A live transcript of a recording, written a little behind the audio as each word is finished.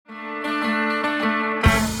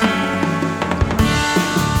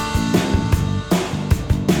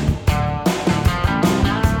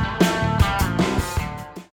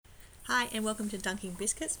and welcome to Dunking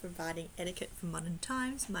Biscuits, providing etiquette for modern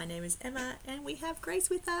times. My name is Emma, and we have Grace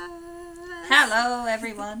with us. Hello,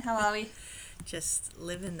 everyone. How are we? Just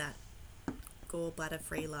living that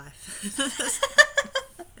gallbladder-free life.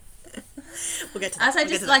 We'll get to that. As I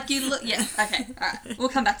just like you look. Yeah. Okay. All right. We'll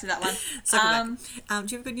come back to that one. So do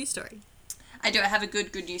you have a good news story? I do. I have a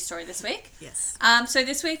good news story this week. Yes. So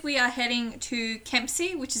this week we are heading to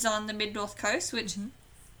Kempsey, which is on the mid-north coast, which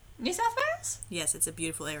New South Wales. Yes, it's a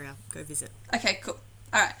beautiful area. Go visit. Okay. Cool.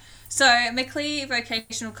 All right. So Macleay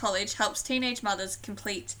Vocational College helps teenage mothers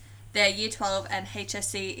complete their Year 12 and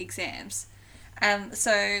HSC exams.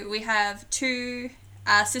 So we have two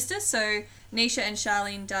sisters, so Nisha and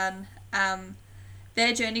Charlene Dunn.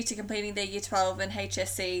 Their journey to completing their Year 12 and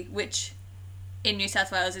HSC, which in New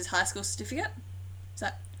South Wales is high school certificate. Is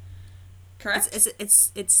that correct? It's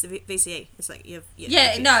the VCE. It's like you have.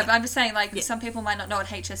 But I'm just saying, like, some people might not know what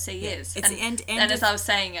HSC is. It's the end as I was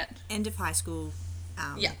saying it. End of high school.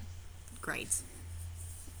 Grades.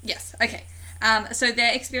 Yes. Okay. So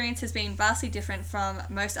their experience has been vastly different from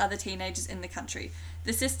most other teenagers in the country.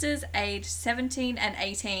 The sisters, aged 17 and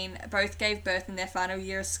 18, both gave birth in their final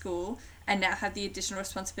year of school and now have the additional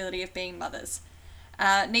responsibility of being mothers.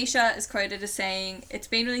 Nisha is quoted as saying, "It's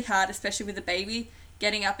been really hard, especially with a baby.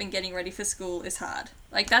 Getting up and getting ready for school is hard."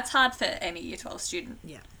 Like, that's hard for any Year 12 student.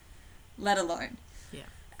 Yeah. Let alone.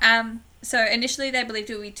 Yeah. So initially they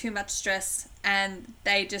believed it would be too much stress and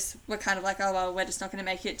they just were kind of like, oh, well, we're just not going to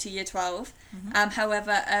make it to Year 12.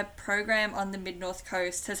 However, a program on the mid-north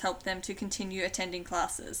coast has helped them to continue attending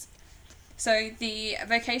classes. So the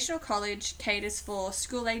vocational college caters for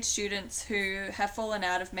school-age students who have fallen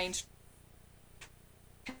out of mainstream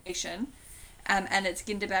education, and its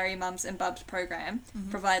Gindaberry Mums and Bubs program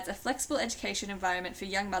provides a flexible education environment for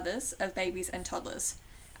young mothers of babies and toddlers.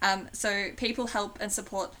 So people help and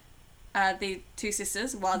support the two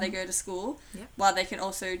sisters while they go to school, while they can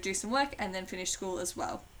also do some work and then finish school as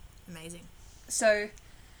well. Amazing. So,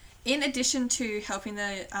 in addition to helping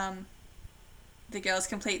the girls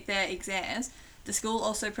complete their exams, the school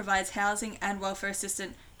also provides housing and welfare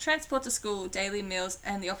assistance, transport to school, daily meals,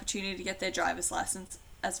 and the opportunity to get their driver's license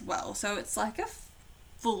as well. So it's like a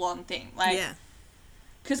full-on thing.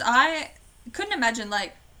 Because I couldn't imagine,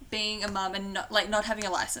 like, being a mum and not having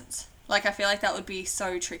a license. Like, I feel like that would be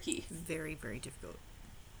so tricky. Very, very difficult.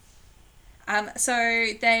 So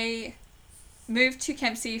they moved to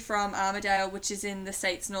Kempsey from Armidale, which is in the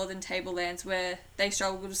state's northern tablelands, where they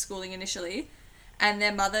struggled with schooling initially, and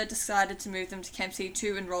their mother decided to move them to Kempsey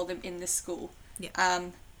to enroll them in this school. Yeah.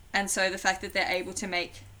 And so the fact that they're able to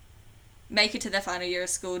make it to their final year of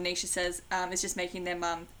school, Nisha says, is just making their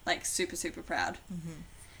mum, like, super, super proud.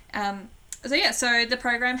 So the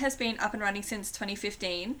program has been up and running since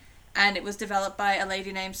 2015, and it was developed by a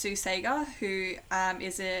lady named Sue Sager, who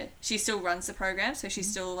she still runs the program, so she's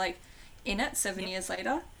still, like, in it 7 years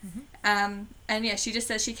later. She just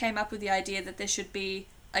says she came up with the idea that there should be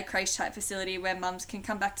a creche type facility where mums can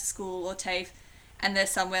come back to school or TAFE, and there's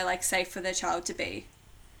somewhere, like, safe for their child to be.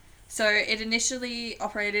 So it initially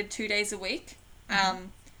operated 2 days a week.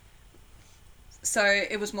 So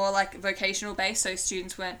it was more like vocational based, so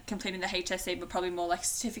students weren't completing the HSC, but probably more like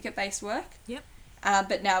certificate based work. Yep.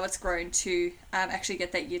 But now it's grown to actually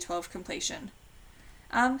get that Year 12 completion.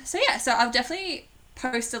 So I'll definitely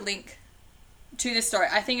post a link to this story.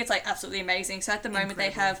 I think it's, like, absolutely amazing. So at the moment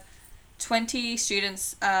they have 20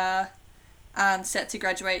 students set to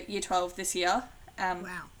graduate Year 12 this year.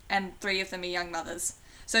 Wow. And 3 of them are young mothers.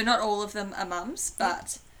 So not all of them are mums,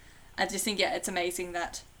 but I just think, it's amazing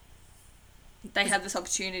that they have this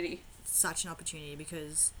opportunity. Such an opportunity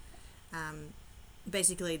because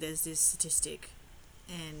basically there's this statistic,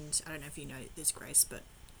 and I don't know if you know this, Grace, but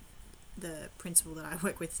the principal that I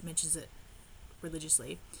work with mentions it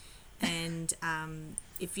religiously. And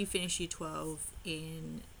if you finish Year 12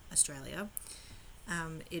 in Australia,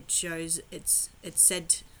 it's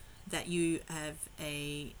said that you have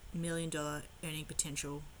a $1 million earning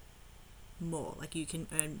potential more. Like, you can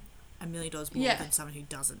earn $1 million more than someone who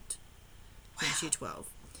doesn't finish Year 12.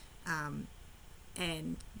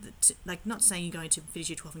 And not saying you're going to finish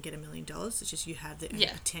Year 12 and get $1 million, it's just you have the earning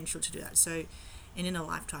potential to do that. So, and in a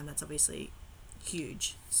lifetime, that's obviously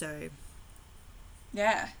huge. So,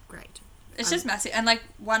 great. It's just massive. And, like,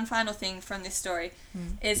 one final thing from this story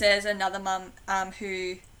is there's another mum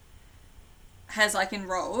who has, like,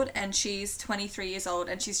 enrolled, and she's 23 years old,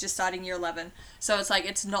 and she's just starting Year 11. So it's like,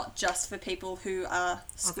 it's not just for people who are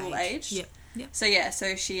school aged. Yep.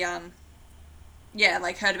 So she heard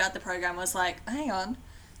about the program, was like, hang on,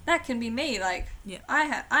 that can be me. Like,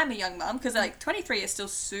 I'm a young mum, because, like, 23 is still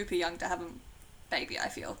super young to have a baby, I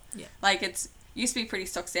feel. Yeah. Like, it's Used to be pretty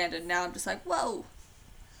stock standard. Now I'm just like, whoa.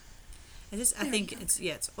 I think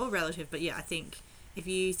it's all relative, but yeah, I think if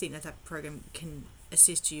you think that program can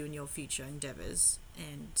assist you in your future endeavours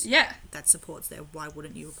and Yeah. that support's there, why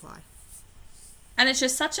wouldn't you apply? And it's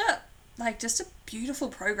just such a, like, just a beautiful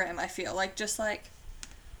program, I feel. Like, just, like,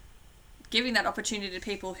 giving that opportunity to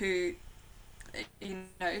people who,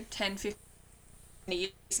 10, 15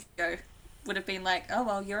 years ago would have been like, oh,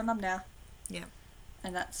 well, you're a mum now. Yeah.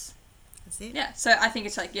 And that's it. Yeah, so I think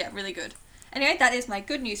it's, like, yeah, really good. Anyway, that is my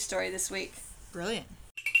good news story this week. Brilliant.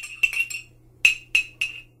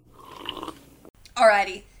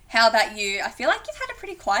 Alrighty, how about you? I feel like you've had a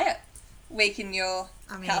pretty quiet week in your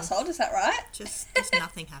household, is that right? Just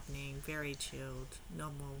nothing happening. Very chilled,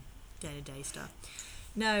 normal, day-to-day stuff.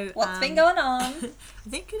 No. What's been going on? I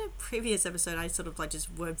think in a previous episode I sort of like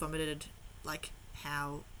just word vomited like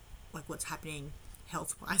what's happening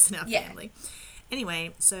health-wise in our family.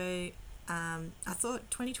 Anyway, so I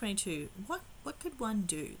thought 2022, what could one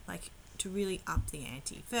do like to really up the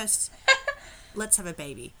ante? First, let's have a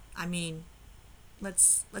baby. I mean,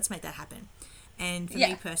 let's make that happen. And for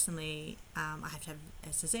me personally, I have to have a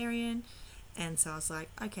cesarean, and so I was like,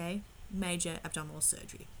 okay, major abdominal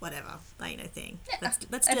surgery, whatever, thing. Yeah, let's do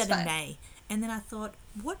that in May. And then I thought,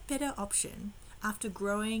 what better option after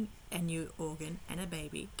growing a new organ and a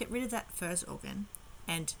baby, get rid of that first organ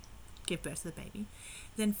and give birth to the baby,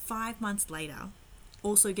 then 5 months later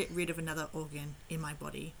also get rid of another organ in my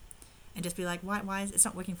body and just be like, why is it's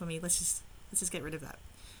not working for me, let's just get rid of that.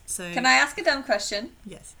 So can I ask a dumb question?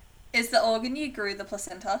 Yes. Is the organ you grew the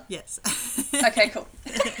placenta? Yes. Okay, cool.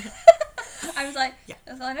 I was like,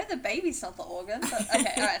 I know the baby's not the organ, but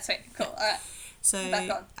okay, alright, sweet, cool, alright. So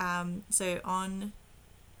back on. So on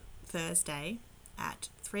Thursday at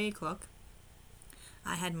 3:00,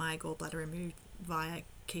 I had my gallbladder removed via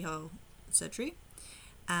keyhole surgery.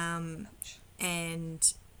 And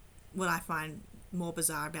what I find more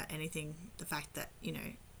bizarre about anything, the fact that,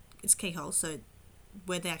 it's keyhole, so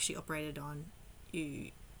where they actually operated on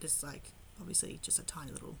you, just like, obviously just a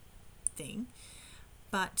tiny little thing,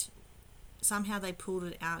 but somehow they pulled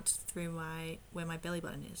it out through where my belly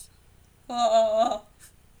button is. Oh.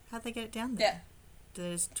 How'd they get it down there? Yeah. Did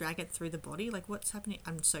they just drag it through the body? Like, what's happening?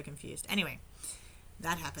 I'm so confused. Anyway,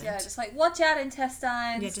 that happened. Yeah, just like, watch out,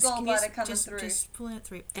 intestines, gallbladder coming through. Just pulling it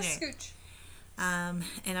through. Just anyway, scooch.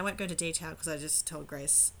 And I won't go into detail because I just told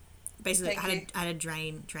Grace. Basically, I had a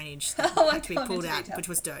drainage that had to be pulled out, which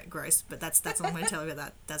was gross. But that's all I'm going to tell you about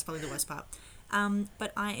that. That's probably the worst part.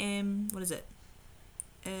 But I am, what is it?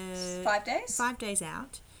 5 days? 5 days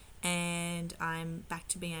out, and I'm back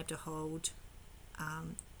to being able to hold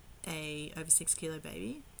a over 6 kilo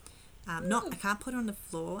baby. I can't put it on the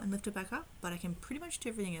floor and lift it back up, but I can pretty much do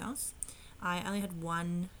everything else. I only had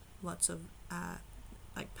lots of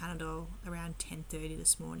Panadol around 10:30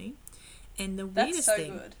 this morning, and the weirdest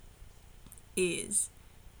thing is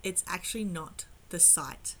it's actually not the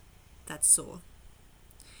site that's sore,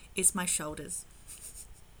 it's my shoulders.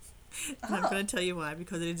 And I'm going to tell you why,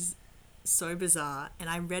 because it is so bizarre, and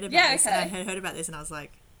I read about this and I had heard about this and I was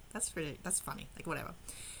like, that's funny, like, whatever.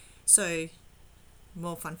 So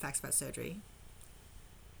more fun facts about surgery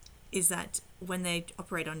is that when they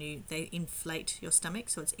operate on you, they inflate your stomach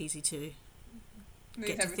so it's easy to move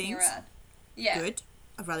get to everything things. Around. Yeah. Good.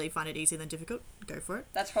 I'd rather you find it easier than difficult. Go for it.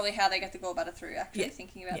 That's probably how they get the gallbladder through, actually,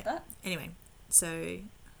 thinking about that. Anyway, so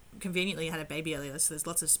conveniently I had a baby earlier, so there's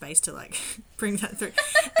lots of space to, like, bring that through.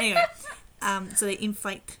 Anyway, so they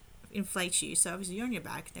inflate you. So obviously you're on your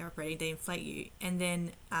back, they're operating, they inflate you, and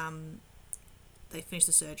then they finish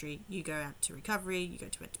the surgery, you go out to recovery, you go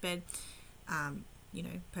to bed,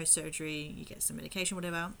 post-surgery, you get some medication,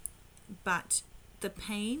 whatever. But the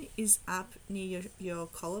pain is up near your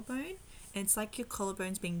collarbone, and it's like your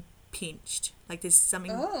collarbone's being pinched. Like there's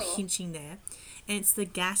something pinching there, and it's the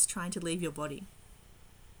gas trying to leave your body.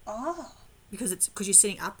 Oh. Because you're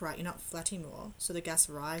sitting upright, you're not flat anymore, so the gas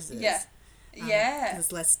rises. Yeah. Yeah.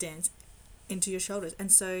 It's less dense into your shoulders.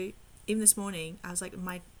 And so even this morning, I was like,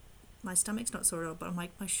 my stomach's not sore at all, but I'm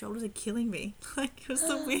like, my shoulders are killing me. Like, it was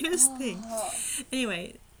the weirdest thing.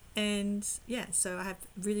 Anyway, and yeah, so I have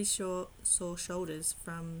really sore shoulders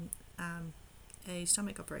from a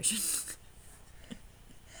stomach operation.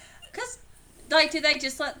 Because, like, do they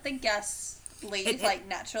just let the gas leave,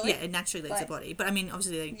 naturally? Yeah, it naturally leaves the body. But, I mean,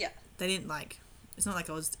 obviously, they didn't, like, it's not like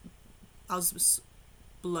I was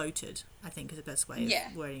bloated, I think is the best way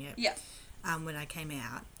of wording it. Yeah. When I came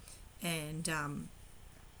out. And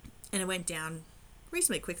it went down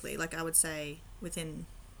reasonably quickly. Like, I would say within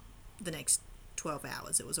the next 12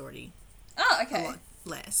 hours, it was already a lot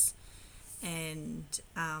less. And,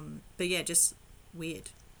 but yeah, just weird.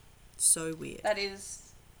 So weird. That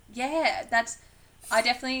is, yeah, I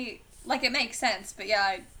definitely, like, it makes sense, but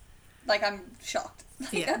yeah, I'm shocked.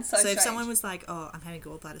 Like, Yeah. that's so So strange. if someone was like, "Oh, I'm having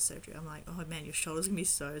gallbladder surgery," I'm like, "Oh man, your shoulder's gonna be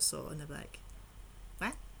so sore," and they're like,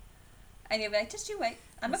 "What?" And you'll be like, just you wait.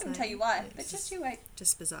 I'm not going to tell you why, but just you wait.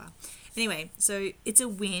 Just bizarre. Anyway, so it's a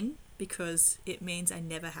win because it means I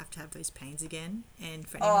never have to have those pains again. And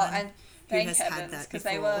for anyone who has had that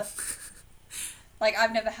before, they were, like,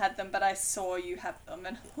 I've never had them, but I saw you have them,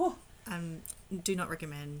 and do not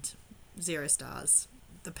recommend. 0 stars.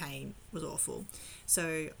 The pain was awful.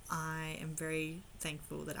 So I am very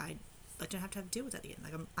thankful that I don't have to deal with that again.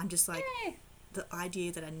 Like I'm just like, yay. The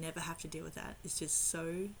idea that I never have to deal with that is just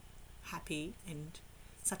so happy and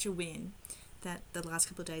such a win that the last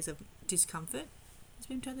couple of days of discomfort has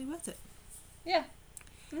been totally worth it. Yeah.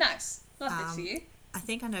 Nice. Love this for you. I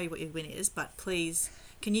think I know what your win is, but please,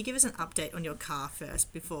 can you give us an update on your car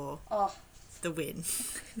first before the win?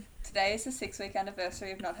 Today is the 6-week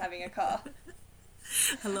anniversary of not having a car.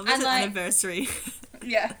 I love it's an anniversary.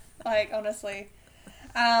 Yeah, like, honestly.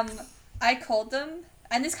 I called them,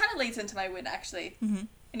 and this kind of leads into my win, actually,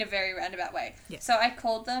 in a very roundabout way. Yeah. So I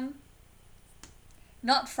called them,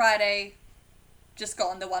 not Friday, just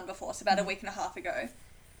gone, the one before, so about a week and a half ago,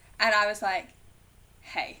 and I was like,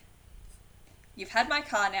 hey, you've had my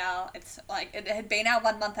car now, it's like, it had been our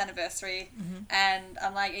 1 month anniversary, and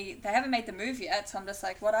I'm like, they haven't made the move yet, so I'm just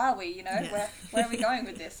like, what are we, you know, where are we going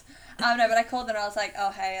with this? No, but I called them and I was like, oh,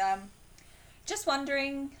 hey, just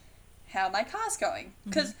wondering how my car's going,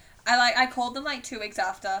 because I called them like 2 weeks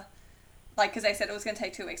after, like, because they said it was going to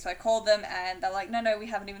take 2 weeks, so I called them and they're like, no, we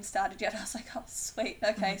haven't even started yet. I was like, oh, sweet,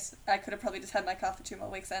 okay, so I could have probably just had my car for 2 more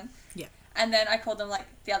weeks then. Yeah. And then I called them like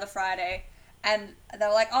the other Friday, and they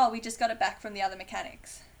were like, oh, we just got it back from the other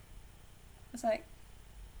mechanics. I was like,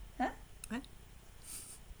 huh? What?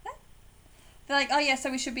 Huh? They're like, oh yeah, so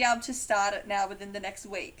we should be able to start it now within the next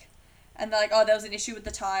week. And they're like, oh, there was an issue with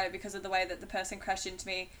the tyre because of the way that the person crashed into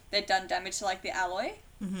me. They'd done damage to, like, the alloy.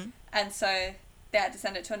 And so they had to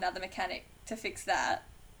send it to another mechanic to fix that.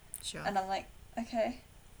 Sure. And I'm like, okay.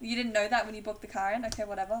 You didn't know that when you booked the car in? Okay,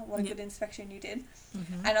 whatever. What a good inspection you did.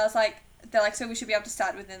 And I was like, they're like, so we should be able to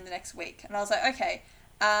start within the next week. And I was like, okay.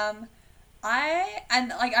 As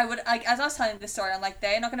I was telling this story, I'm like,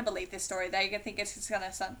 they're not going to believe this story. They're going to think it's just going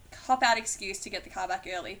to some cop-out excuse to get the car back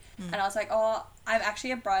early. And I was like, oh, I'm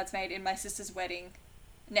actually a bridesmaid in my sister's wedding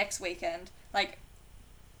next weekend, like,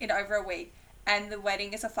 in over a week. And the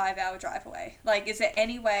wedding is a 5-hour drive away. Like, is there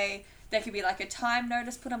any way there could be, like, a time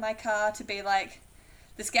notice put on my car to be like,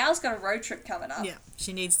 this gal's got a road trip coming up. Yeah,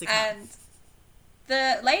 she needs the car. And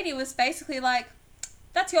the lady was basically like,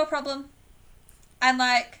 that's your problem. And,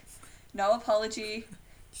 like, no apology.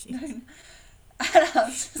 And I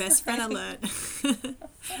was just best like, friend alert.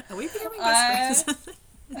 Are we becoming best friends?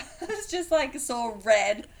 I was just, like, so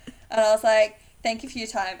red. And I was like, thank you for your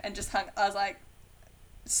time. And just hung. I was like,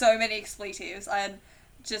 so many expletives. And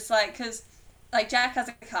just, like, because, like, Jack has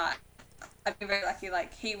a car. I've been very lucky,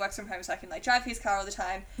 like, he works from home so I can, like, drive his car all the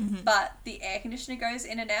time, but the air conditioner goes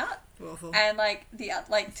in and out, Awful. and, like,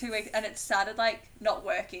 2 weeks, and it started, like, not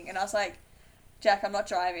working, and I was like, Jack, I'm not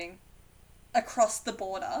driving across the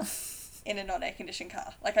border in a non-air conditioned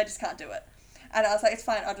car, like, I just can't do it, and I was like, it's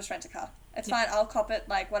fine, I'll just rent a car, it's fine, I'll cop it,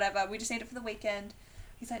 like, whatever, we just need it for the weekend.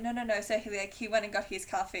 He's like, no, so he went and got his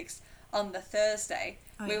car fixed on the Thursday,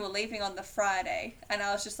 we were leaving on the Friday, and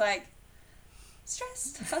I was just like,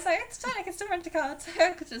 stressed. I was like, it's fine, I can still rent a car. I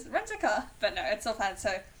could just rent a car. But no, it's all fine.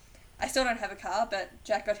 So I still don't have a car, but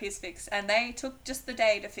Jack got his fixed. And they took just the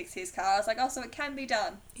day to fix his car. I was like, oh, so it can be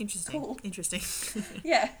done. Interesting. Cool. Interesting.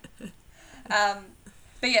 Yeah. But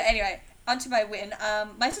yeah, anyway, onto my win.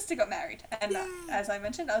 My sister got married. And as I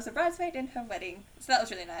mentioned, I was a bridesmaid in her wedding. So that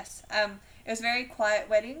was really nice. It was a very quiet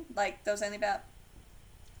wedding. Like, there was only about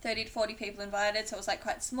 30 to 40 people invited. So it was, like,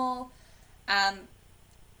 quite small.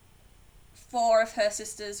 4 of her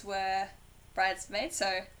sisters were bridesmaids,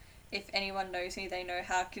 so if anyone knows me, they know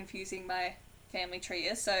how confusing my family tree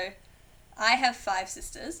is. So I have 5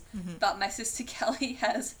 sisters, but my sister Kelly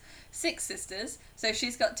has 6 sisters, so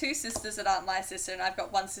she's got 2 sisters that aren't my sister, and I've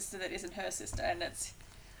got 1 sister that isn't her sister, and it's...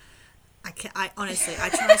 I honestly,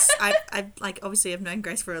 like, obviously I've known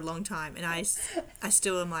Grace for a long time, and I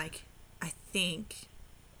still am like, I think,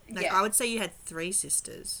 like, I would say you had 3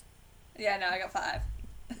 sisters. Yeah, no, I got 5.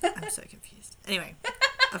 I'm so confused. Anyway,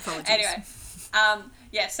 apologies. Anyway,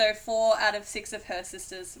 so 4 out of 6 of her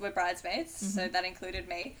sisters were bridesmaids, so that included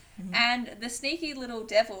me. And the sneaky little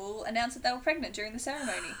devil announced that they were pregnant during the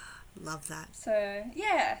ceremony. Love that. So,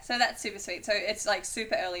 yeah, so that's super sweet. So it's, like,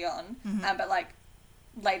 super early on, but, like,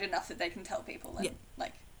 late enough that they can tell people. And,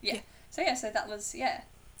 So, yeah, so that was,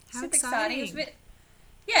 How super exciting. It was a bit,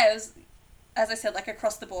 yeah, it was, as I said, like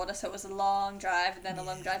across the border, so it was a long drive and then a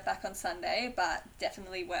long drive back on Sunday, but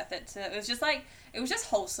definitely worth it. It was just like, it was just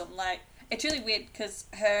wholesome. Like, it's really weird because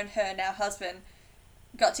her and her now husband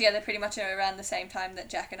got together pretty much around the same time that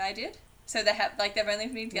Jack and I did. So they have, like, they've only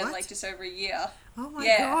been together, What? like, just over a year. Oh my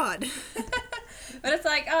Yeah. god. But it's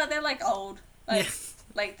like, oh, they're, like, old. Like, Yeah.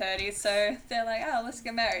 late 30s, so they're like, oh, let's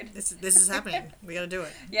get married. This is happening. We gotta do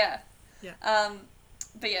it. Yeah. Yeah.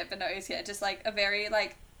 But no, it's, yeah, just, like, a very,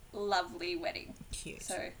 like, lovely wedding. Cute.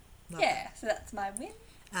 So, Love yeah, so that's my win.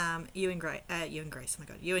 You and Grace, oh my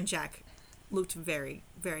god, you and Jack looked very,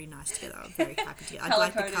 very nice together. I'm very happy together. I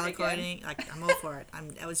like the Colour-coded color again. coding. Like, I'm all for it.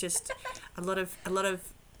 It was just a lot of,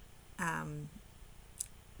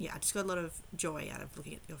 yeah, I just got a lot of joy out of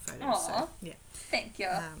looking at your photos. Aw. So, yeah. Thank you.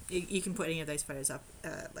 You can put any of those photos up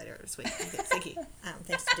later this week. Thank you.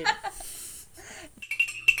 Thanks for doing it.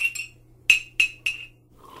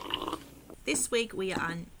 This week we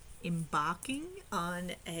are embarking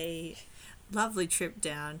on a lovely trip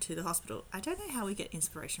down to the hospital. I don't know how we get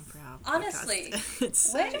inspiration for our Honestly, podcast.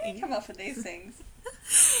 It's where so- do we come up with these things?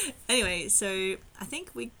 Anyway, so I think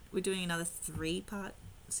we're doing another 3-part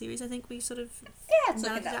series. I think we sort of Yeah, it's looking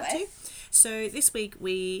narrowed it that out way. to. So this week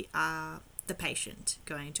we are the patient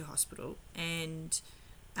going to hospital, and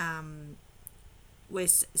we're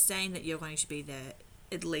saying that you're going to be there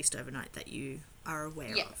at least overnight, that you are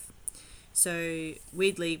aware Yeah. of. So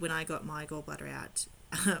weirdly, when I got my gallbladder out,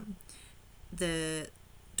 the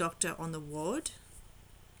doctor on the ward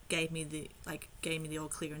gave me the all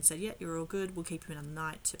clear and said, yeah, you're all good, we'll keep you in on the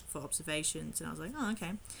night for observations. And I was like, oh,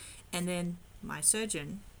 okay. And then my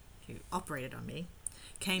surgeon who operated on me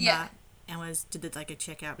came Yeah. out and did a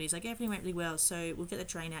checkout, but he's like, everything went really well, so we'll get the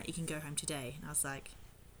train out, you can go home today. And I was like,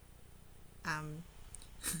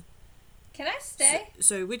 Can I stay?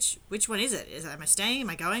 so which one is it? Am I staying? Am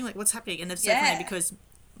I going? Like, what's happening? And it's so Yeah. funny because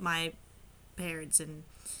my parents and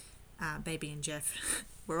baby and Jeff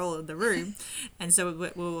were all in the room, and so we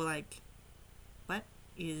were like, what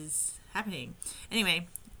is happening? Anyway,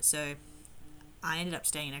 so I ended up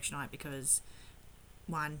staying an extra night because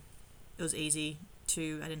 1, it was easy.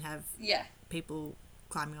 2, I didn't have Yeah. people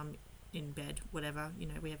climbing on in bed, whatever. You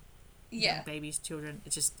know, we have Yeah. young babies, children.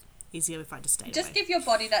 It's just easier if I just stayed Just away. give your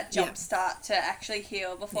body that Yeah. jump start to actually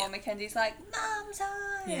heal before Yeah. Mackenzie's like, Mum's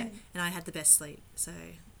home. Yeah, and I had the best sleep, so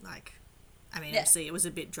like, I mean, Yeah. obviously it was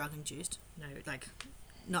a bit drug induced. No, like,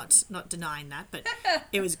 not denying that, but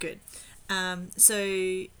it was good.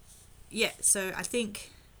 So yeah, so I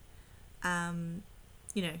think,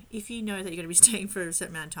 you know, if you know that you're going to be staying for a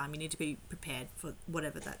certain amount of time, you need to be prepared for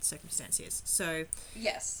whatever that circumstance is. So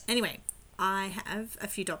Yes. anyway, I have a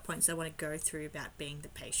few dot points I want to go through about being the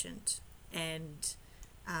patient, and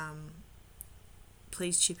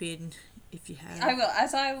please chip in if you have. I will.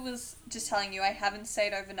 As I was just telling you, I haven't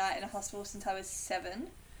stayed overnight in a hospital since I was 7.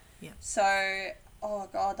 Yeah. So, oh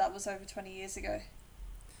god, that was over 20 years ago.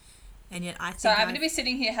 And yet I think So I'm going to be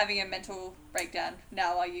sitting here having a mental breakdown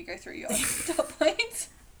now while you go through your top points.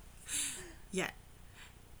 Yeah.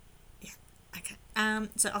 Okay.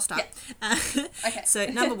 So I'll start. Okay. So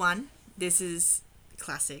number 1, this is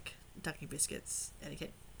classic Ducky Biscuits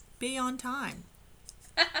etiquette. Be on time.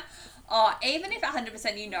 Oh, even if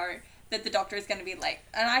 100% you know that the doctor is going to be late,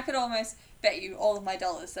 and I could almost bet you all of my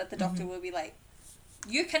dollars that the doctor will be late,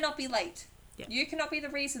 you cannot be late. Yeah. You cannot be the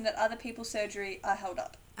reason that other people's surgery are held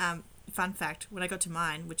up. Fun fact, when I got to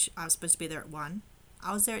mine, which I was supposed to be there at 1,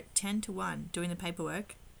 I was there at 10 to 1 doing the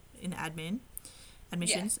paperwork in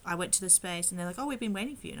admissions. I went to the space and they're like, oh, we've been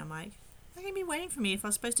waiting for you. And I'm like, how can you be waiting for me if I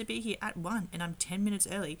was supposed to be here at 1 and I'm 10 minutes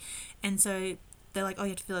early? And so they're like, oh, you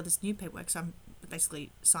have to fill out this new paperwork. So I'm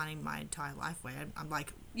basically signing my entire life away. I'm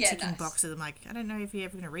like ticking nice. boxes. I'm like, I don't know if you're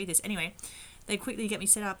ever going to read this. Anyway, they quickly get me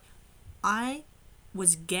set up. I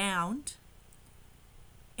was gowned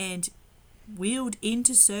and wheeled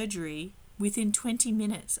into surgery within 20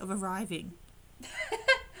 minutes of arriving.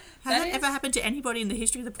 Has that ever happened to anybody in the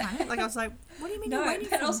history of the planet? Like, I was like, what do you mean you're No, waiting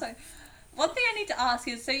but for? also, one thing I need to ask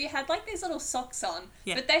is, so you had like these little socks on,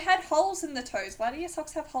 Yeah. but they had holes in the toes. Why do your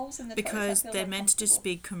socks have holes in the toes? Because That feels they're meant to just uncomfortable.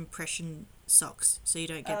 be compression socks, so you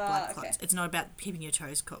don't get blood okay. clots. It's not about keeping your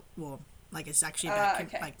toes warm. Like, it's actually about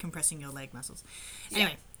okay. like compressing your leg muscles. Yeah.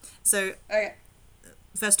 Anyway, so Okay,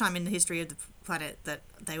 first time in the history of the planet that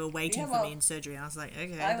they were waiting Yeah, for well, me in surgery. And I was like,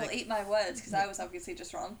 okay. I will like, eat my words because I was obviously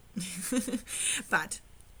just wrong. but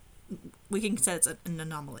we can say it's an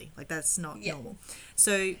anomaly. Like, that's not Yeah. normal.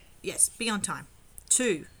 So, yes, be on time.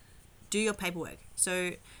 2, do your paperwork.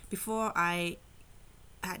 So, before I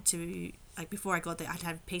got there, I had to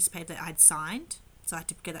have a piece of paper that I'd signed So I had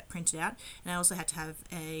to get that printed out, and I also had to have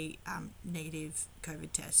a negative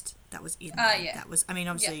COVID test that was in there. Yeah. That was, I mean,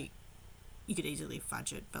 obviously, you could easily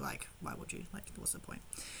fudge it, but like, why would you? Like, what's the point?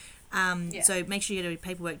 So make sure you get your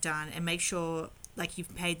paperwork done, and make sure like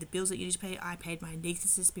you've paid the bills that you need to pay. I paid my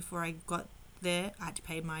anaesthetist before I got there. I had to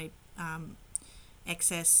pay my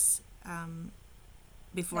excess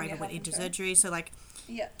before I even went into surgery. So like,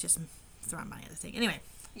 just throwing money at the thing. Anyway.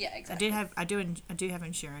 Yeah, exactly. I do have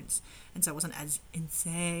insurance, and so it wasn't as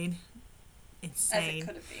insane. As it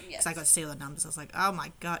could have been, yes. Because I got to see all the numbers. I was like, oh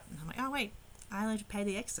my god. And I'm like, oh wait, I only have to pay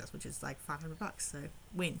the excess, which is like $500. So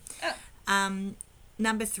win. Oh.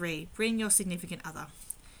 Number 3, bring your significant other.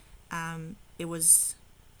 It was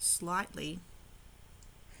slightly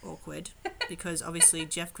awkward because obviously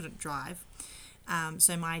Jeff couldn't drive.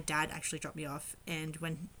 So my dad actually dropped me off, and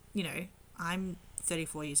when, you know, I'm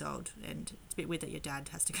 34 years old, and it's a bit weird that your dad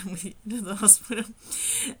has to come with you to the hospital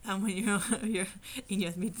when you're in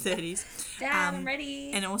your mid-30s. Dad, I'm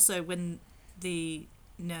ready. And also when the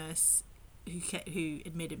nurse who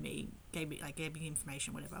admitted me gave me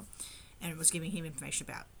information, whatever, and was giving him information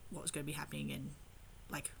about what was going to be happening and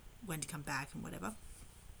like when to come back and whatever.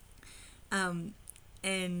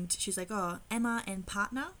 And she's like, oh, Emma and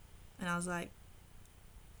partner, and I was like,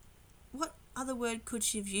 what other word could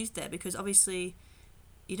she have used there? Because obviously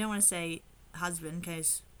you don't want to say husband in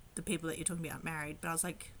case the people that you're talking about aren't married. But I was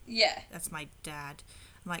like, that's my dad.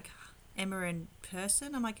 I'm like, Emma in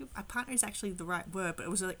person? I'm like, a partner is actually the right word, but it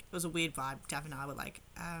was a weird vibe. Dav and I were like,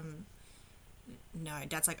 no.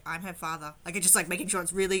 Dad's like, I'm her father. Like, it's just like making sure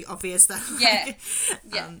it's really obvious that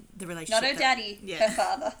the relationship. Not her daddy, her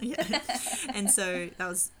father. And so that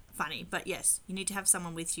was funny. But yes, you need to have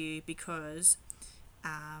someone with you because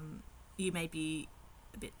you may be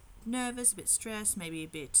a bit nervous, a bit stressed, maybe a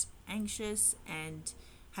bit anxious, and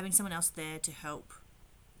having someone else there to help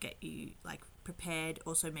get you like prepared,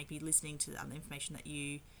 also maybe listening to the other information that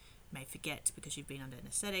you may forget because you've been under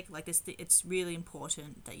anesthetic. Like this, it's really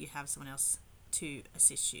important that you have someone else to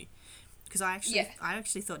assist you. Because I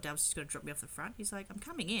actually thought Dad was just going to drop me off the front. He's like, I'm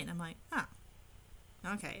coming in. I'm like,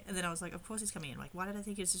 okay. And then I was like, of course he's coming in. I'm like, why did I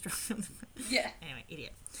think he was just dropping me off the front? Yeah. Anyway,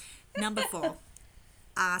 idiot. Number 4,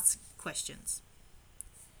 ask questions.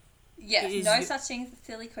 Yes, no such thing as a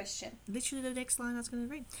silly question. Literally the next line I was going to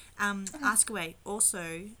read. Ask away.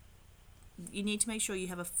 Also, you need to make sure you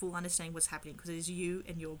have a full understanding of what's happening because it is you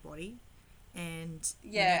and your body. And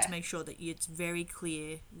you need to make sure that it's very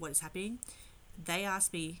clear what is happening. They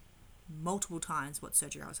asked me multiple times what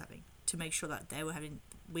surgery I was having to make sure that they were having,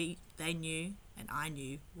 they knew and I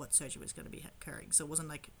knew what surgery was going to be occurring. So it wasn't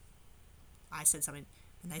like I said something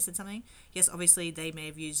and they said something. Yes, obviously they may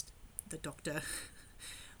have used the doctor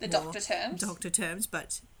terms,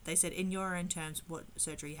 but they said in your own terms what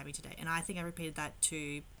surgery are you having today. And I think I repeated that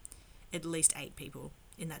to at least 8 people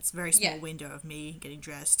in that very small window of me getting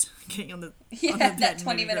dressed, getting on the bed, that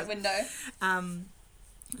 20-minute window.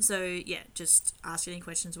 So just ask any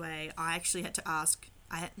questions away. I actually had to ask.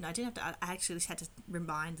 I actually had to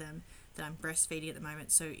remind them that I'm breastfeeding at the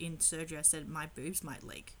moment. So in surgery, I said my boobs might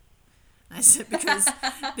leak. And I said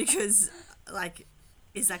because like,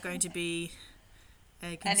 is that going to be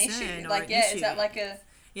a concern an issue? Or like, an issue? Is that like a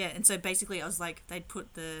and so basically I was like, they'd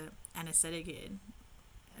put the anesthetic in,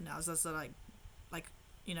 and I was also like,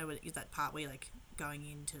 you know, is that part where you're like going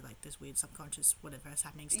into like this weird subconscious whatever is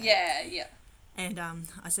happening state. Yeah. And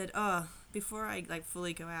I said, before I like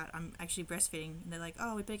fully go out, I'm actually breastfeeding. And they're like,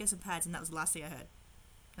 we better get some pads. And that was the last thing I heard.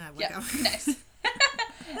 And I woke up. Nice.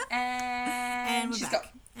 and we're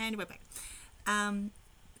back. And we're back.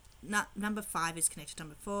 Number 5 is connected to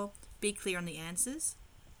number 4. Be clear on the answers.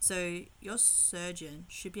 So your surgeon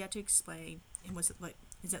should be able to explain. And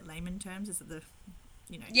is it layman terms? Is it the,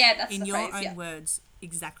 that's in the your phrase, own words,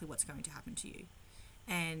 exactly what's going to happen to you,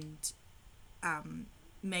 and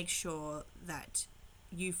make sure that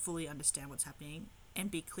you fully understand what's happening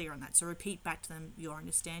and be clear on that. So repeat back to them your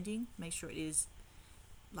understanding. Make sure it is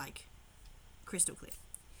like crystal clear.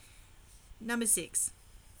 Number 6.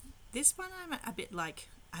 This one I'm a bit like,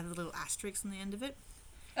 I have a little asterisk on the end of it.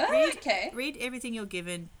 Read everything you're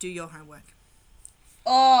given. Do your homework.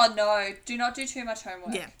 Oh no! Do not do too much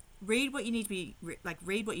homework. Yeah. Read what you need to be,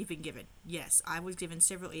 read what you've been given. Yes, I was given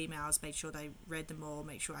several emails, made sure they read them all,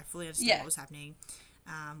 make sure I fully understand what was happening,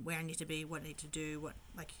 where I need to be, what I need to do,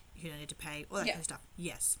 who I need to pay, all that kind of stuff.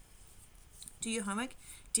 Yes. Do your homework.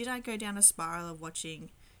 Did I go down a spiral of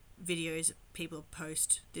watching videos of people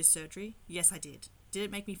post this surgery? Yes, I did. Did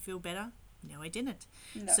it make me feel better? No, I didn't.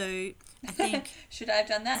 No. So I think... Should I have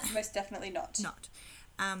done that? Most definitely not.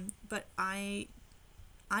 But I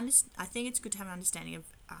think it's good to have an understanding of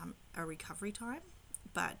a recovery time,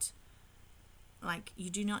 but like, you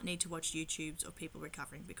do not need to watch YouTubes of people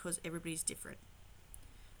recovering because everybody's different.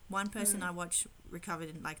 One person I watched recovered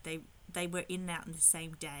and like they were in and out in the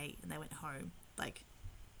same day and they went home like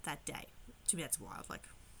that day. To me, that's wild. Like,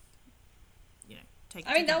 you know,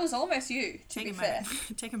 that was almost you, to be fair.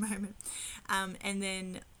 Take a moment. And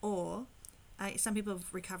then, or some people are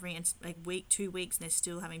recovering and like 2 weeks and they're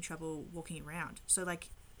still having trouble walking around. So like,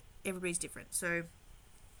 everybody's different. So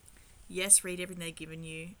yes, read everything they've given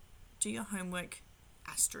you. Do your homework,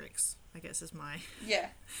 asterisk, I guess is my... Yeah.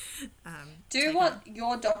 Do what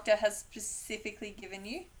your doctor has specifically given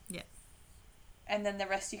you. Yeah. And then the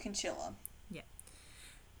rest you can chill on. Yeah.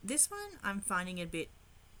 This one I'm finding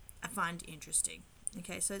I find interesting.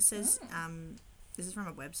 Okay, so it says, this is from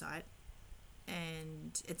a website,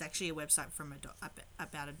 and it's actually a website from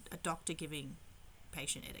about a doctor giving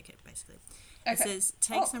patient etiquette, basically. Okay. It says,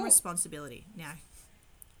 take some responsibility. Now,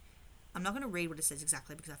 I'm not going to read what it says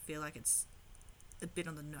exactly because I feel like it's a bit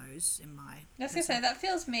on the nose in my... I was going to say, that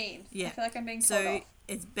feels mean. Yeah. I feel like I'm being told off.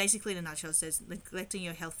 It's basically, in a nutshell, it says, neglecting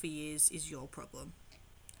your health for years is your problem.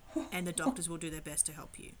 And the doctors will do their best to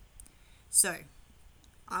help you. So,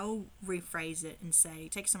 I'll rephrase it and say,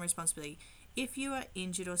 take some responsibility. If you are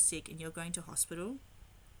injured or sick and you're going to hospital,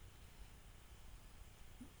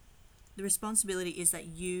 the responsibility is that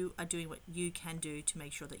you are doing what you can do to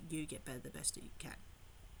make sure that you get better the best that you can.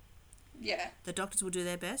 Yeah. The doctors will do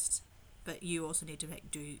their best, but you also need to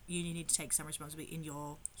need to take some responsibility in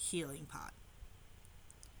your healing part.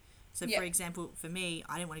 So, for example, for me,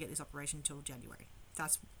 I didn't want to get this operation until January.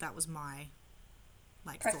 That was my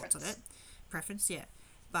thoughts on it. Preference, yeah.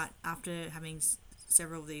 But after having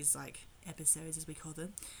several of these like episodes, as we call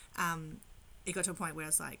them, it got to a point where I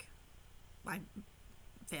was like, my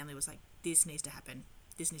family was like, this needs to happen.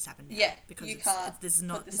 This needs to happen now. Yeah, because this is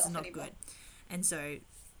not good. And so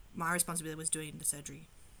my responsibility was doing the surgery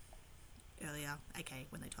earlier, okay,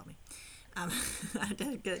 when they told me. I had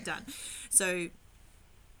to get it done. So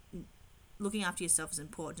looking after yourself is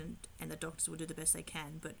important, and the doctors will do the best they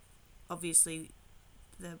can, but obviously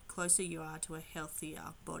the closer you are to a healthier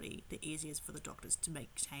body, the easier it is for the doctors to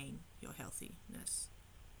maintain your healthiness. Is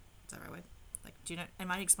that the right word? Like, do you know,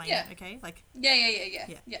 am I explaining it okay? Like,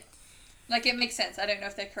 yeah. Like, it makes sense. I don't know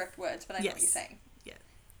if they're correct words, but I know what you're saying.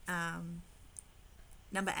 Yeah.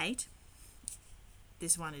 Number 8.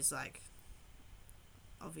 This one is like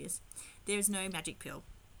obvious. There is no magic pill.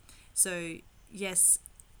 So yes,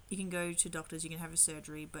 you can go to doctors, you can have a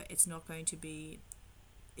surgery, but it's not going to be,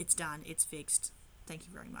 it's done, it's fixed, thank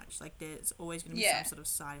you very much. Like, there's always going to be some sort of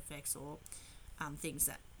side effects or things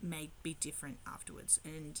that may be different afterwards.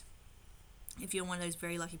 And if you're one of those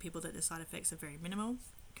very lucky people that the side effects are very minimal,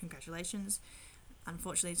 congratulations.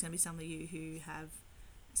 Unfortunately, it's going to be some of you who have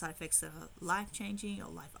side effects that are life-changing or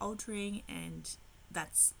life-altering, and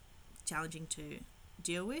that's challenging to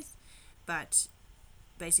deal with. But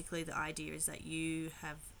basically the idea is that you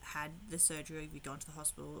have had the surgery or you've gone to the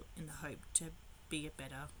hospital in the hope to be a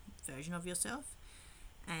better version of yourself,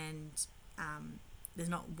 and there's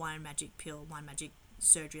not one magic pill, one magic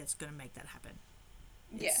surgery that's going to make that happen.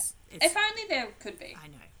 It's if only there could be. I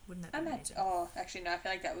know, wouldn't that be amazing? Actually no, I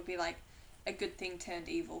feel like that would be like a good thing turned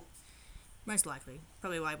evil. Most likely.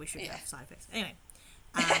 Probably why we should have side effects. Anyway,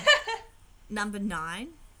 number 9,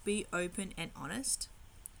 be open and honest.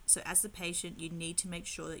 So as the patient, you need to make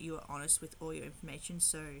sure that you are honest with all your information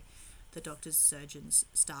so the doctors, surgeons,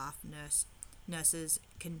 staff, nurses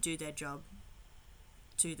can do their job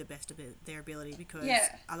to the best of their ability, because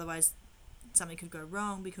otherwise something could go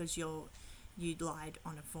wrong because you lied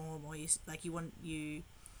on a form, or you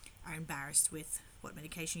are embarrassed with what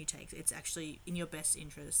medication you take. It's actually in your best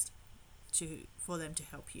interest for them to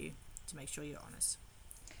help you, to make sure you're honest.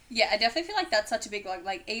 Yeah, I definitely feel like that's such a big one.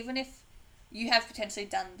 Like, even if you have potentially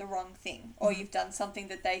done the wrong thing, or you've done something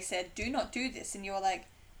that they said, do not do this, and you're like,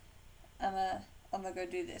 I'm gonna go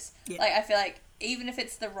do this. Yeah. Like, I feel like even if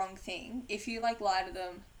it's the wrong thing, if you like lie to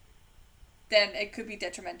them, then it could be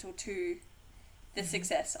detrimental to the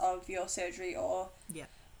success of your surgery or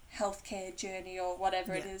healthcare journey or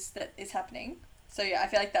whatever it is that is happening. So yeah, I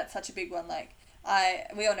feel like that's such a big one. Like,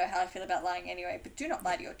 we all know how I feel about lying anyway, but do not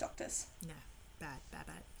lie to your doctors. No, bad.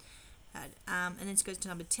 And then it goes to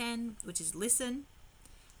number 10, which is listen.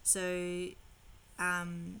 So,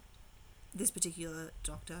 this particular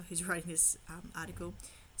doctor who's writing this article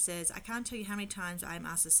says, I can't tell you how many times I'm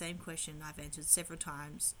asked the same question I've answered several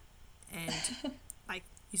times, and like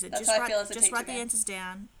you said, just write the answers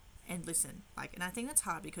down and listen. Like, and I think that's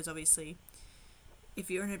hard because obviously, if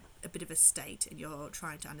you're in a bit of a state and you're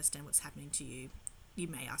trying to understand what's happening to you, you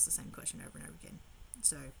may ask the same question over and over again.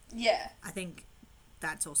 So I think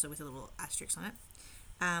that's also with a little asterisk on it.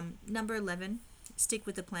 Number 11, stick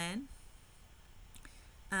with the plan.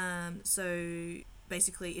 So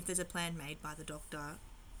basically, if there's a plan made by the doctor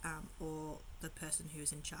or the person who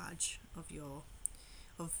is in charge of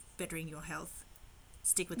bettering your health,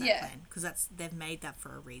 stick with that plan, because they've made that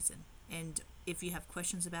for a reason. And if you have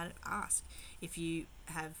questions about it, ask. If you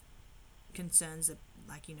have concerns that,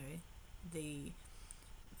 like, the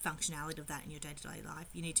functionality of that in your day-to-day life,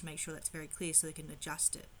 you need to make sure that's very clear so they can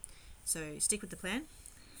adjust it. So stick with the plan.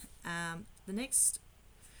 The next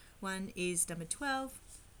one is number 12.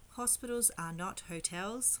 Hospitals are not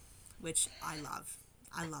hotels, which I love.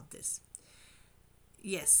 I love this.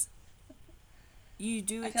 Yes, you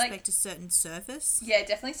do expect a certain service. Yeah,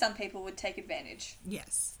 definitely some people would take advantage.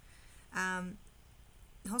 Yes.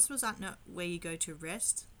 Hospitals aren't not where you go to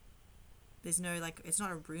rest. There's no, it's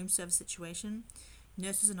not a room service situation.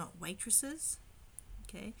 Nurses are not waitresses.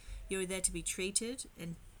 Okay? You're there to be treated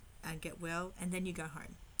and get well, and then you go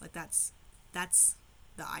home. That's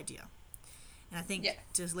the idea. And I think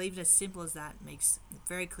just leave it as simple as that makes it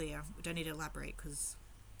very clear. We don't need to elaborate because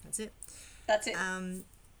that's it. That's it.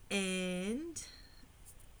 And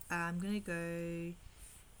I'm going to go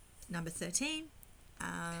number 13.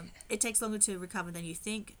 It takes longer to recover than you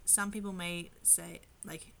think. Some people may say,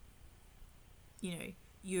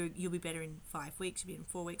 you'll be better in 5 weeks, you'll be in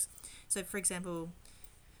 4 weeks. So, for example,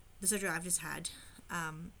 the surgery I've just had,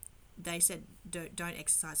 they said don't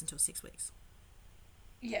exercise until 6 weeks.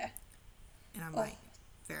 Yeah. And I'm like,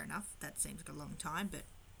 fair enough. That seems like a long time, but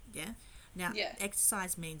yeah. Now,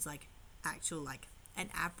 exercise means actual an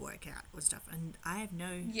ab workout or stuff, and I have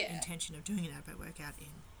no intention of doing an ab workout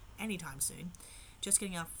in any time soon. Just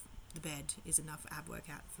getting off the bed is enough ab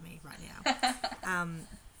workout for me right now.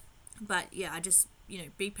 But yeah, I just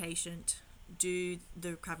be patient, do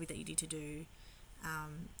the recovery that you need to do,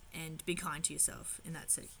 and be kind to yourself in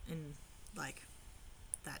that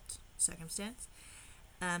that circumstance.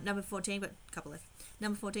 Number 14, but a couple left.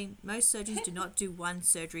 Number 14, most surgeons do not do one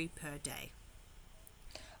surgery per day.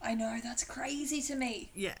 I know, that's crazy to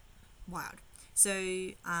me. Yeah, wild. So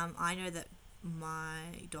I know that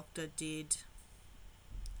my doctor did,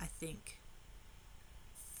 I think,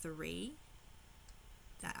 3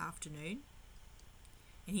 that afternoon,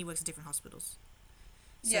 and he works at different hospitals.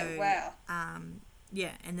 So, yeah, wow.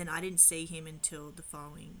 And then I didn't see him until the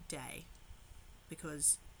following day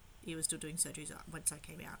because he was still doing surgeries once I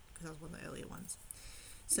came out, because I was one of the earlier ones.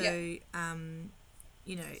 So,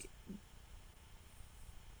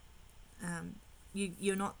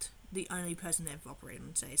 you're not the only person they've operated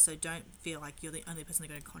on today, so don't feel like you're the only person they're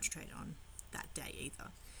going to concentrate on that day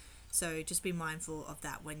either. So just be mindful of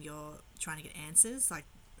that when you're trying to get answers.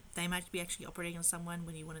 They might be actually operating on someone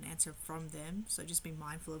when you want an answer from them, so just be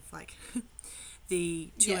mindful of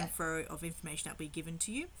the to and fro of information that will be given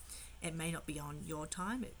to you. It may not be on your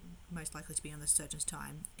time, it most likely to be on the surgeon's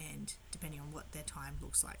time, and depending on what their time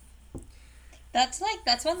looks like. That's one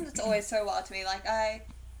that's always so wild to me. I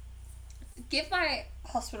give my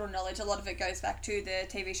hospital knowledge, a lot of it goes back to the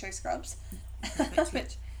TV show Scrubs,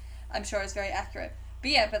 which I'm sure is very accurate.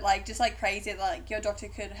 But yeah, just crazy, your doctor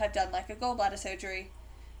could have done a gallbladder surgery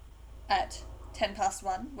at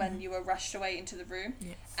 1:10 when you were rushed away into the room.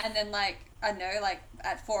 Yes. And then I know,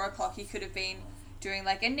 at 4 o'clock he could have been doing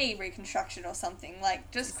a knee reconstruction or something,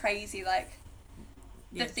 just crazy,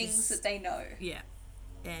 the things that they know. Yeah.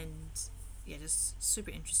 And just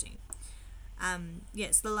super interesting. So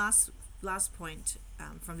the last point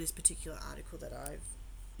from this particular article that I've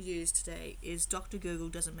used today is Dr. Google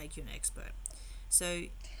doesn't make you an expert. So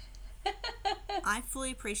I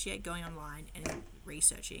fully appreciate going online and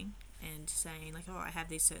researching and saying I have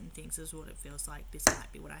these certain things, this is what it feels like, this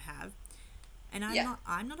might be what I have. And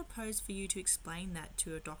I'm not opposed for you to explain that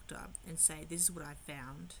to a doctor and say, this is what I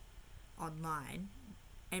found online,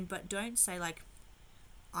 but don't say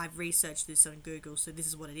I've researched this on Google, so this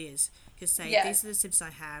is what it is. Just say, these are the symptoms I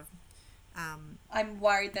have. I'm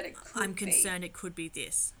worried that it could be. I'm concerned it could be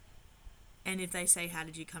this. And if they say, how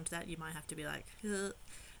did you come to that? You might have to be I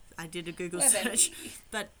did a Google search.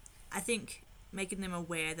 But I think making them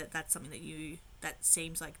aware that that's something that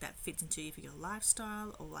seems like that fits into either your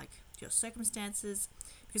lifestyle or your circumstances,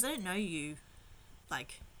 because I don't know you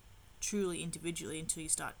truly individually until you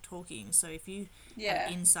start talking. So if you have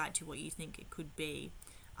insight to what you think it could be,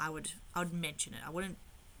 I would mention it. I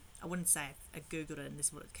wouldn't say I Googled it and this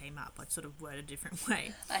is what it came up. I'd sort of word a different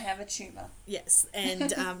way. I have a tumour. Yes,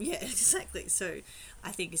 and exactly. So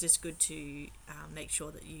I think it's just good to make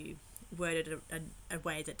sure that you word it a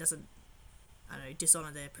way that doesn't,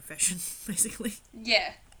 dishonour their profession, basically.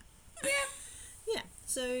 Yeah. Yeah.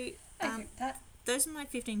 So those are my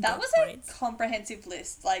 15 that dot was points. A comprehensive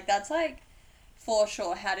list. That's for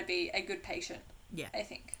sure how to be a good patient. Yeah. I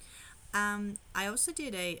think. I also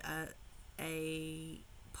did a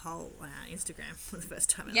poll on our Instagram for the first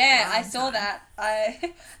time in a Yeah, I long saw time.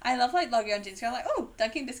 that. I love like logging on to Instagram. Like, oh,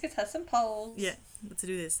 Dunkin' Biscuits has some polls. Yeah, let's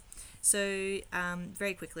do this. So,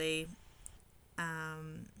 very quickly,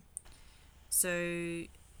 um, so,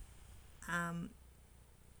 um,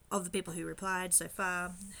 of the people who replied so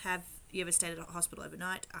far, have you ever stayed at a hospital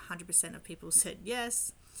overnight? 100% of people said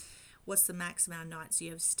yes. What's the max amount of nights you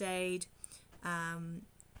have stayed?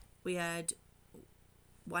 We had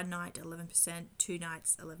one night 11%, 2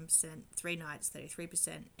 nights 11%, 3 nights 33%,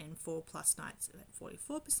 and 4+ nights at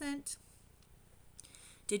 44%.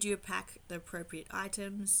 Did you pack the appropriate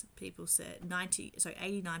items? People said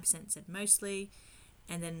 89% said mostly,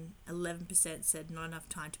 and then 11% said not enough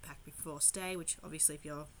time to pack before stay, which obviously if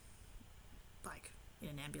you're like in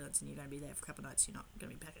an ambulance and you're going to be there for a couple of nights, you're not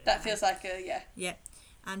going to be packing it. That feels like a, yeah. Yeah.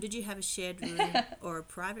 Did you have a shared room or a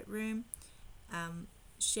private room?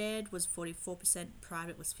 Shared was 44%,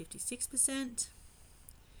 private was 56%.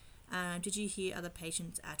 Did you hear other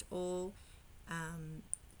patients at all?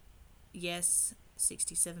 Yes,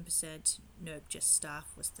 67%. Nope, just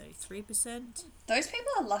staff was 33%. Those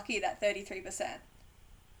people are lucky that 33%.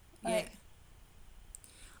 Yeah.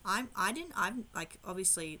 I'm like,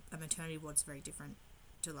 obviously a maternity ward's very different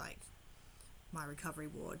to like my recovery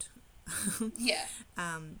ward. Yeah.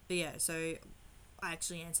 But yeah, so I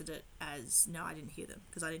actually answered it as no, I didn't hear them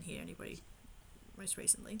because I didn't hear anybody most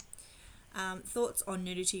recently. Thoughts on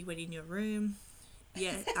nudity when in your room?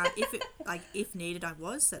 Yeah, if needed,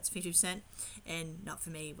 that's 50%, and not for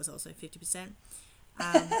me was also 50%.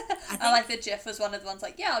 I like that Jeff was one of the ones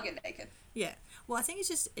like, yeah, I'll get naked. Yeah, well, I think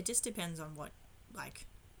it just depends on what, like,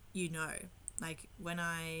 like when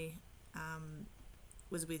I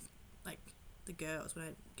was with like the girls when I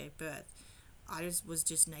gave birth, I was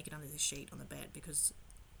just naked under the sheet on the bed because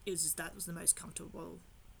that was the most comfortable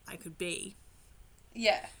I could be.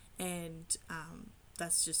 Yeah. And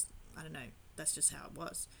that's just, I don't know, that's just how it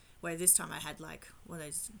was. Where this time I had like one of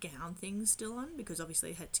those gown things still on because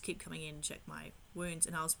obviously I had to keep coming in and check my wounds,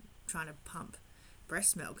 and I was trying to pump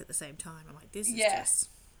breast milk at the same time. I'm like, this is just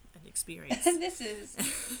an experience. This is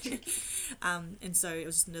and so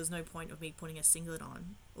there was no point of me putting a singlet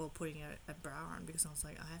on or putting a bra on because I was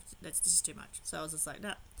like, this is too much. So I was just like,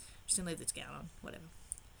 no, just gonna leave this gown on, whatever.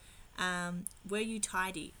 Were you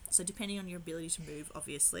tidy? So depending on your ability to move,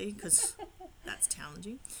 obviously, because that's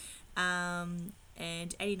challenging. And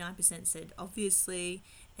 89% said obviously,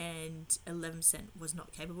 and 11% was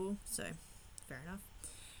not capable. So fair enough.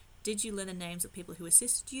 Did you learn the names of people who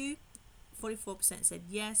assisted you? 44% said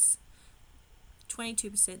yes.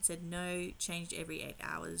 22% said no, changed every 8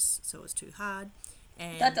 hours, so it was too hard.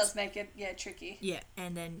 And that does make it, tricky. Yeah,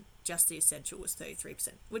 and then just the essential was 33%,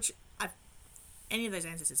 which any of those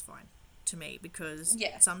answers is fine to me because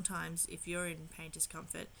sometimes if you're in pain,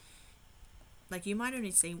 discomfort, like you might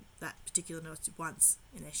only see that particular nurse once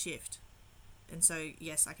in their shift. And so,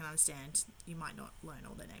 yes, I can understand you might not learn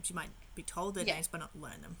all their names. You might be told their names but not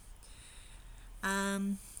learn them.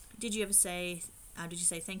 Did you say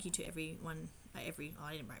thank you to everyone, I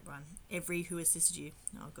didn't write one, every who assisted you?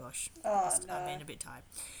 Oh gosh. Oh, no. I've been a bit tired.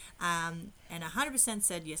 And 100%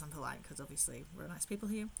 said yes, I'm polite because obviously we're nice people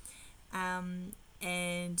here.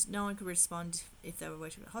 And no one could respond if they were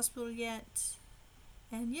working at a hospital yet.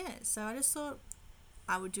 And yeah, so I just thought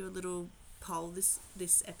I would do a little poll this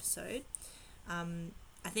episode.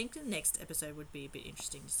 I think the next episode would be a bit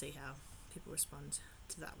interesting to see how people respond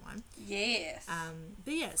to that one. Yes.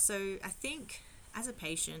 But yeah, so I think as a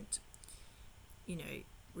patient,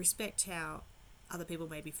 respect how other people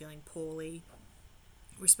may be feeling poorly.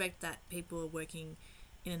 Respect that people are working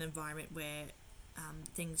in an environment where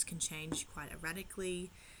things can change quite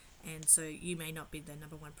erratically, and so you may not be the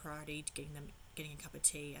number one priority to getting a cup of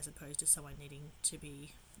tea as opposed to someone needing to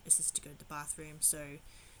be assisted to go to the bathroom. So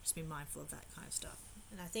just be mindful of that kind of stuff.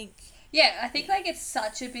 And I think like it's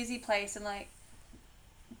such a busy place, and like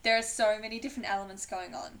there are so many different elements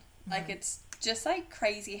going on. Like it's just like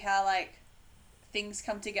crazy how like things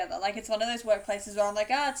come together. Like it's one of those workplaces where I'm like,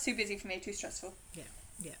 it's too busy for me, too stressful.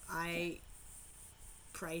 Yeah. I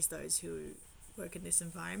praise those who work in this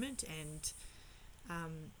environment, and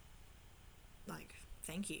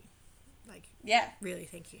thank you, really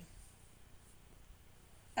thank you.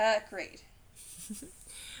 Great.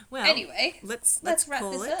 Well, anyway, let's wrap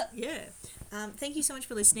call this it. up. Yeah. Thank you so much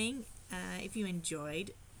for listening. If you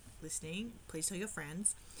enjoyed listening, please tell your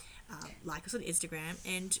friends. Like us on Instagram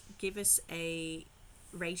and give us a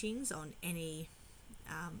ratings on any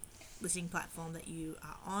listening platform that you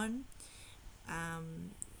are on.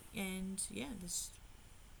 And yeah, just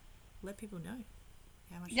let people know.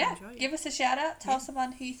 how much Yeah, you enjoy it. give us a shout out. Tell Yeah.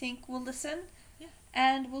 someone who you think will listen. Yeah.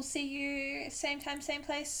 And we'll see you same time, same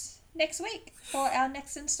place next week for our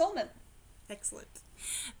next installment. Excellent.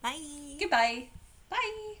 Bye. Goodbye.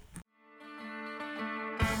 Bye.